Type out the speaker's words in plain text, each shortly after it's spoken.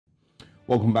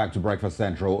Welcome back to Breakfast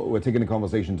Central. We're taking the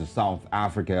conversation to South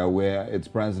Africa, where its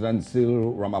President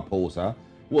Cyril Ramaphosa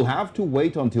will have to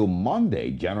wait until Monday,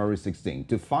 January 16,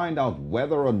 to find out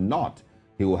whether or not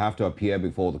he will have to appear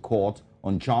before the court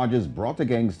on charges brought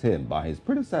against him by his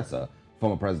predecessor,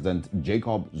 former President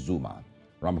Jacob Zuma.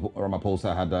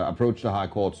 Ramaphosa had approached the High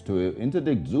Court to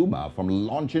interdict Zuma from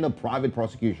launching a private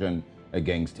prosecution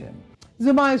against him.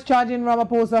 Zuma is charging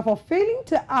Ramaphosa for failing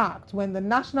to act when the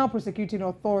National Prosecuting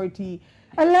Authority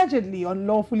allegedly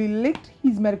unlawfully leaked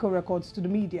his medical records to the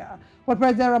media. But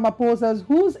President Ramaphosa,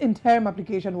 whose interim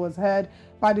application was heard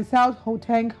by the South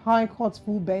Gauteng High Court's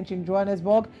full bench in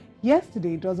Johannesburg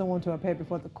yesterday, doesn't want to appear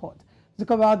before the court. To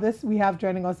talk about this, we have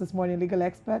joining us this morning legal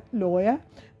expert, lawyer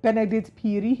BENEDICT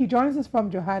PHIRI. He joins us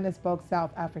from Johannesburg,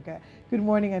 South Africa. Good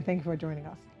morning and thank you for joining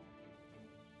us.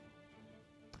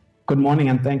 Good morning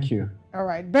and thank you. All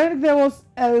right, Benedict, there was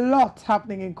a lot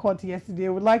happening in court yesterday. I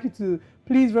would like you to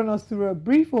please run us through a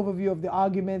brief overview of the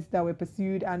arguments that were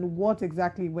pursued and what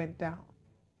exactly went down.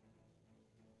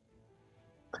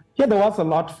 Yeah, there was a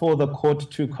lot for the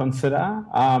court to consider.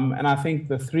 And I think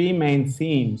the three main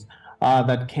themes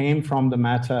that came from the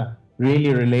matter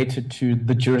really related to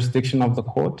the jurisdiction of the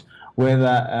court,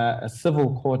 whether a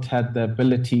civil court had the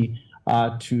ability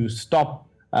to stop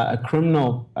a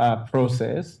criminal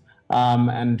process,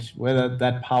 and whether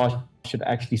that power should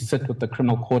actually sit with the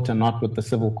criminal court and not with the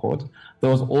civil court. There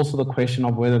was also the question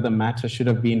of whether the matter should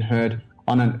have been heard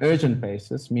on an urgent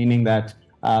basis, meaning that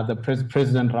the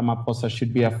President Ramaphosa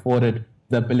should be afforded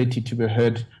the ability to be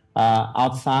heard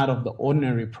outside of the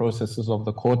ordinary processes of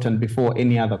the court and before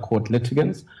any other court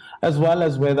litigants, as well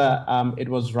as whether it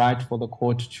was right for the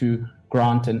court to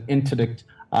grant an interdict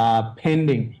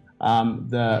pending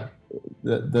the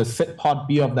Part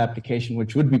B of the application,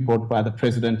 which would be brought by the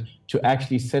President to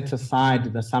actually set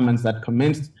aside the summons that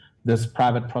commenced this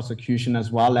private prosecution,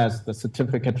 as well as the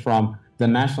certificate from the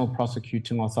National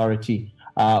Prosecuting Authority,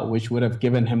 which would have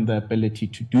given him the ability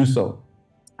to do so.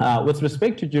 With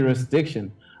respect to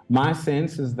jurisdiction, my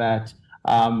sense is that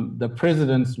the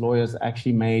President's lawyers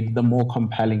actually made the more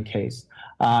compelling case,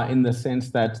 in the sense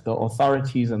that the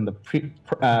authorities and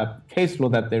the case law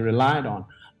that they relied on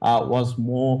was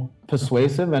more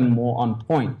persuasive and more on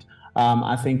point.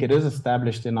 I think it is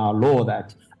established in our law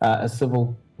that a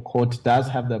civil court does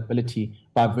have the ability,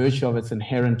 by virtue of its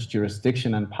inherent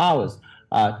jurisdiction and powers,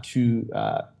 to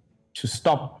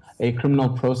stop a criminal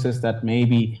process that may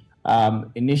be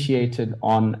initiated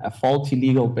on a faulty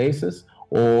legal basis,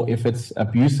 or if it's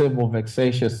abusive or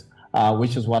vexatious,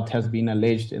 which is what has been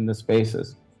alleged in this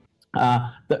basis.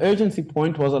 The urgency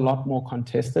point was a lot more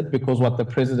contested, because what the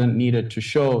President needed to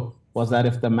show was that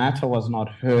if the matter was not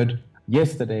heard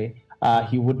yesterday,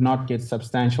 he would not get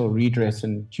substantial redress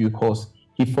in due course.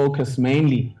 He focused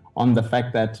mainly on the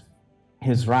fact that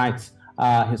his rights,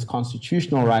 his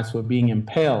constitutional rights, were being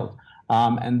impaled,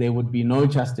 and there would be no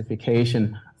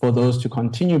justification for those to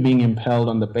continue being impaled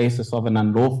on the basis of an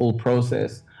unlawful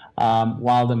process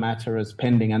while the matter is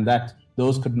pending, and that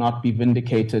those could not be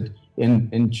vindicated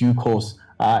in due course,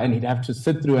 and he'd have to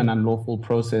sit through an unlawful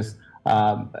process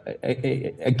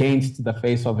against the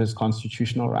face of his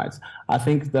constitutional rights. I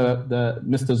think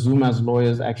Mr. Zuma's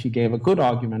lawyers actually gave a good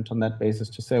argument on that basis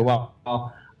to say, well,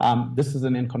 this is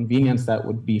an inconvenience that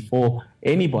would be for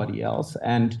anybody else,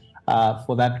 and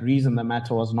for that reason the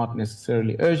matter was not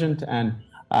necessarily urgent, and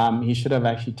he should have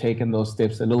actually taken those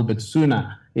steps a little bit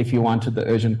sooner if he wanted the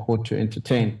urgent court to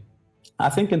entertain. I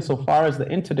think insofar as the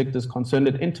interdict is concerned,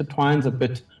 it intertwines a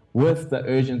bit with the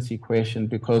urgency question,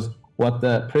 because what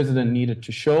the President needed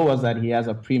to show was that he has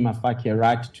a prima facie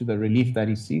right to the relief that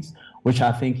he seeks, which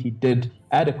I think he did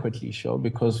adequately show,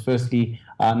 because firstly,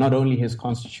 not only his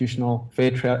constitutional fair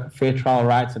trial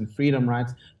rights and freedom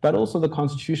rights, but also the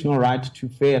constitutional right to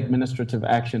fair administrative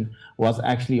action was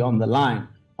actually on the line.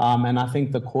 And I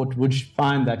think the court would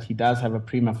find that he does have a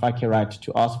prima facie right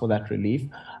to ask for that relief.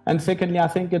 And secondly, I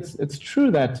think it's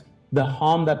true that the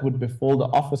harm that would befall the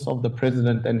office of the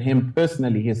President and him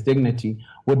personally, his dignity,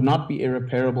 would not be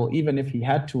irreparable, even if he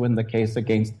had to win the case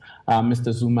against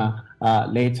Mr. Zuma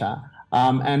later.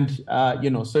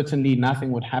 Certainly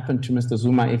nothing would happen to Mr.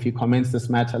 Zuma if he commenced this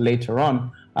matter later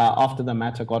on, after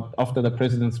the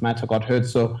President's matter got heard.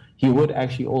 So he would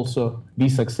actually also be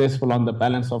successful on the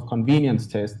balance of convenience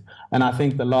test. And I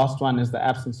think the last one is the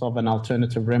absence of an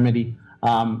alternative remedy.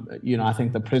 I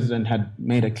think the President had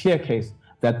made a clear case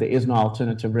that there is no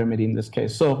alternative remedy in this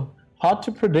case. So hard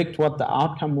to predict what the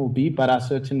outcome will be, but I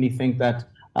certainly think that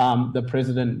the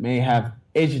President may have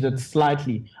edged it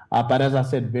slightly. But as I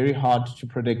said, very hard to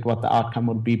predict what the outcome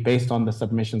would be based on the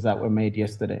submissions that were made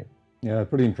yesterday. Yeah,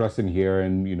 pretty interesting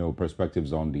hearing,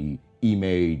 perspectives on the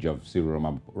image of Cyril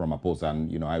Ramaphosa,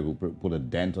 and, I will put a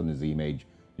dent on his image,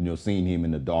 seeing him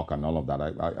in the dock and all of that.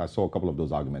 I saw a couple of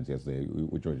those arguments yesterday,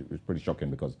 which was pretty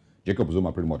shocking because Jacob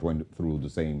Zuma pretty much went through the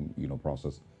same,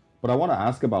 process. But I want to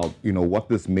ask about, what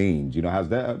this means. Has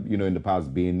there, in the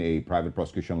past been a private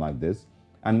prosecution like this?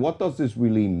 And what does this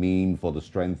really mean for the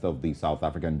strength of the South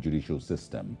African judicial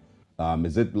system?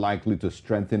 Is it likely to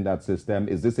strengthen that system?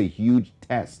 Is this a huge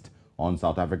test on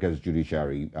South Africa's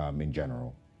judiciary in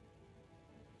general?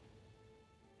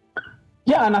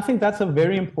 Yeah, and I think that's a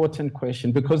very important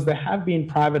question because there have been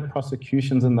private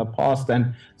prosecutions in the past,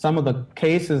 and some of the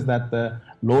cases that the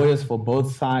lawyers for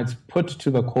both sides put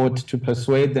to the court to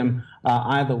persuade them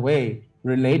either way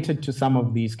related to some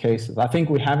of these cases. I think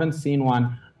we haven't seen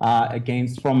one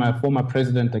from a former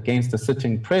president against a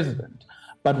sitting president.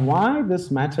 But why this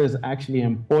matter is actually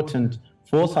important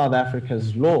for South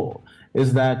Africa's law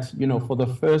is that, for the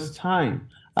first time,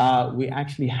 we're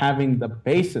actually having the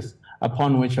basis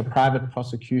upon which a private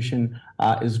prosecution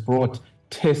is brought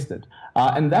tested.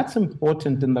 And that's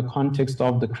important in the context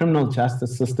of the criminal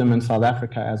justice system in South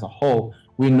Africa as a whole.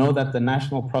 We know that the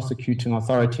National Prosecuting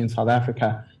Authority in South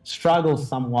Africa struggles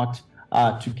somewhat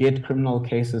to get criminal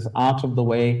cases out of the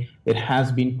way. It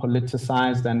has been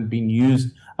politicized and been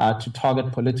used to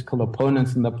target political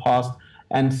opponents in the past.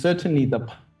 And certainly the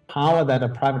power that a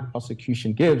private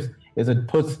prosecution gives is it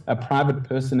puts a private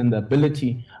person in the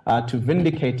ability to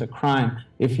vindicate a crime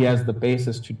if he has the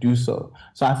basis to do so.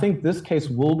 So I think this case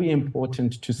will be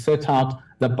important to set out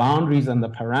the boundaries and the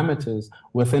parameters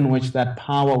within which that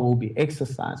power will be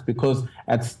exercised, because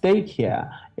at stake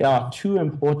here are two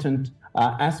important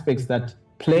aspects that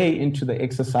play into the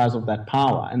exercise of that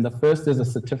power. And the first is a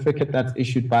certificate that's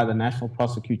issued by the National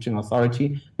Prosecuting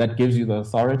Authority that gives you the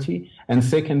authority. And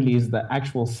secondly is the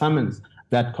actual summons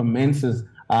that commences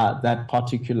that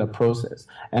particular process.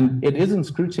 And it is in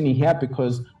scrutiny here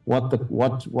because what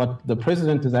the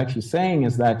president is actually saying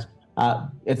is that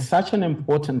it's such an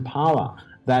important power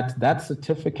that that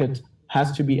certificate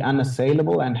has to be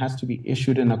unassailable and has to be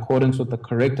issued in accordance with the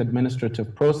correct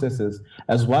administrative processes,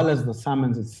 as well as the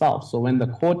summons itself. So when the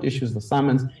court issues the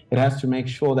summons, it has to make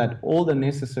sure that all the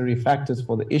necessary factors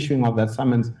for the issuing of that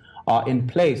summons are in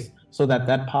place so that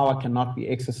that power cannot be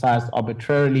exercised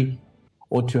arbitrarily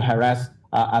or to harass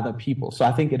other people. So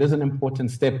I think it is an important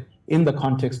step in the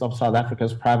context of South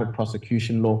Africa's private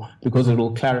prosecution law because it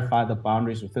will clarify the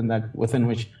boundaries within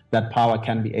which that power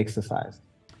can be exercised.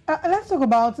 Let's talk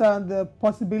about the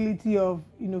possibility of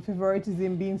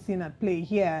favoritism being seen at play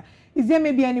here. Is there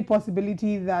maybe any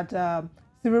possibility that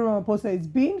Cyril Ramaphosa is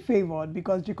being favored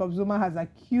because Jacob Zuma has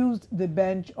accused the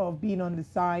bench of being on the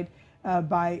side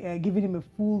by giving him a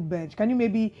full bench? Can you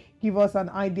maybe give us an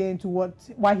idea into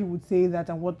why he would say that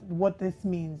and what this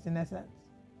means in essence?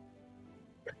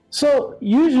 So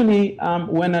usually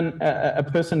when a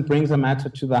person brings a matter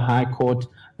to the High Court,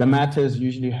 the matter is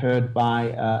usually heard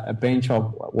by a bench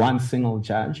of one single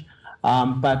judge.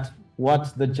 But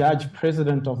what the judge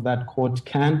president of that court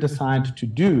can decide to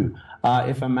do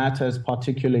if a matter is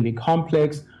particularly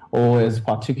complex or is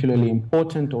particularly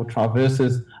important or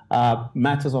traverses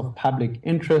matters of public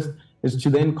interest is to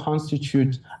then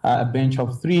constitute a bench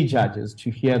of 3 judges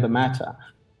to hear the matter.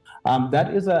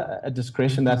 That is a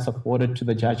discretion that's afforded to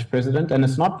the judge president, and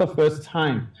it's not the first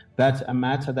time that a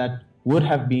matter that would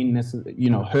have been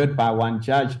heard by one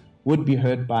judge would be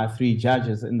heard by 3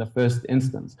 judges in the first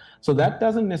instance. So that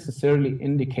doesn't necessarily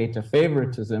indicate a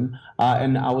favoritism,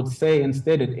 and I would say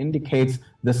instead it indicates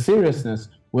the seriousness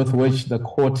with which the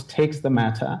court takes the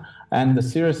matter and the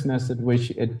seriousness at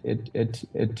which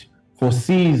it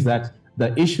foresees that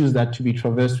the issues that to be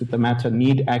traversed with the matter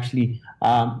need actually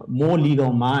more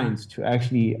legal minds to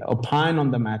actually opine on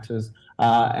the matters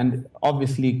and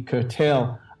obviously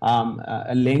curtail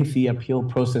a lengthy appeal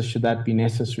process should that be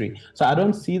necessary. So I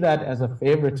don't see that as a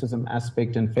favoritism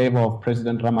aspect in favor of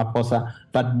President Ramaphosa,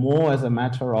 but more as a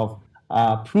matter of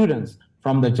prudence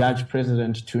from the judge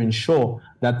president to ensure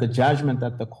that the judgment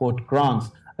that the court grants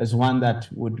is one that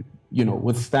would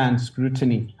withstand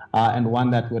scrutiny and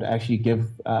one that would actually give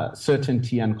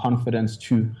certainty and confidence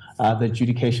to the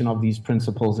adjudication of these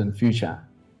principles in future.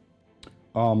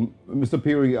 Mr.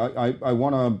 Phiri, I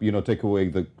want to take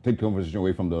the conversation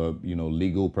away from the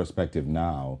legal perspective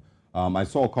now. I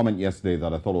saw a comment yesterday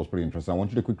that I thought was pretty interesting. I want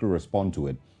you to quickly respond to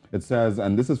it. It says,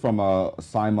 and this is from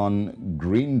Simon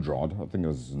Greendrad, I think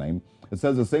that's his name. It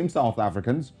says the same South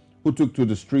Africans who took to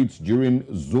the streets during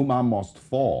Zuma must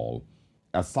fall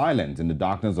are silent in the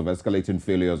darkness of escalating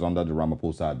failures under the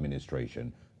Ramaphosa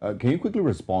administration. Can you quickly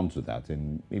respond to that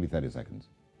in maybe 30 seconds?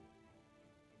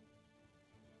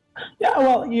 Yeah,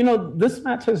 well, this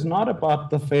matter is not about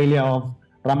the failure of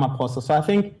Ramaphosa. So I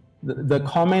think the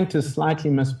comment is slightly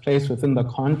misplaced within the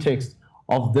context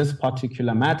of this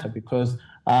particular matter, because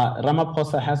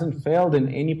Ramaphosa hasn't failed in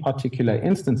any particular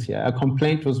instance here. A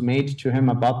complaint was made to him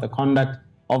about the conduct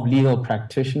of legal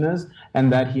practitioners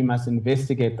and that he must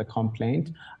investigate the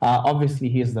complaint. Obviously,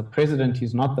 he is the president.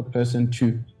 He's not the person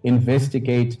to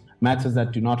investigate matters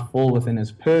that do not fall within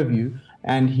his purview.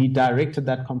 And he directed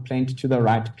that complaint to the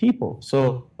right people.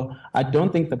 So I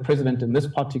don't think the president in this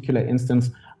particular instance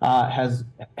has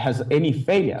any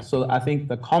failure. So I think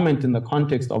the comment in the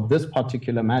context of this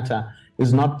particular matter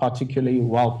is not particularly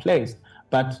well placed.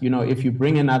 But if you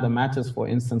bring in other matters, for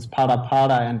instance,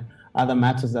 Para and other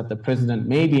matters that the president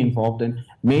may be involved in,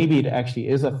 maybe it actually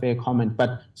is a fair comment,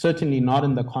 but certainly not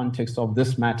in the context of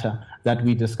this matter that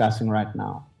we're discussing right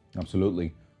now.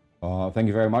 Absolutely. Thank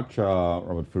you very much,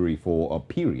 Robert Phiri,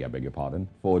 Phiri, I beg your pardon,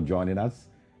 for joining us.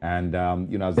 And,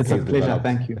 as the it's a pleasure.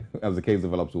 Thank you. As the case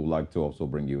develops, we would like to also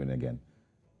bring you in again.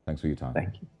 Thanks for your time.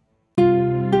 Thank you.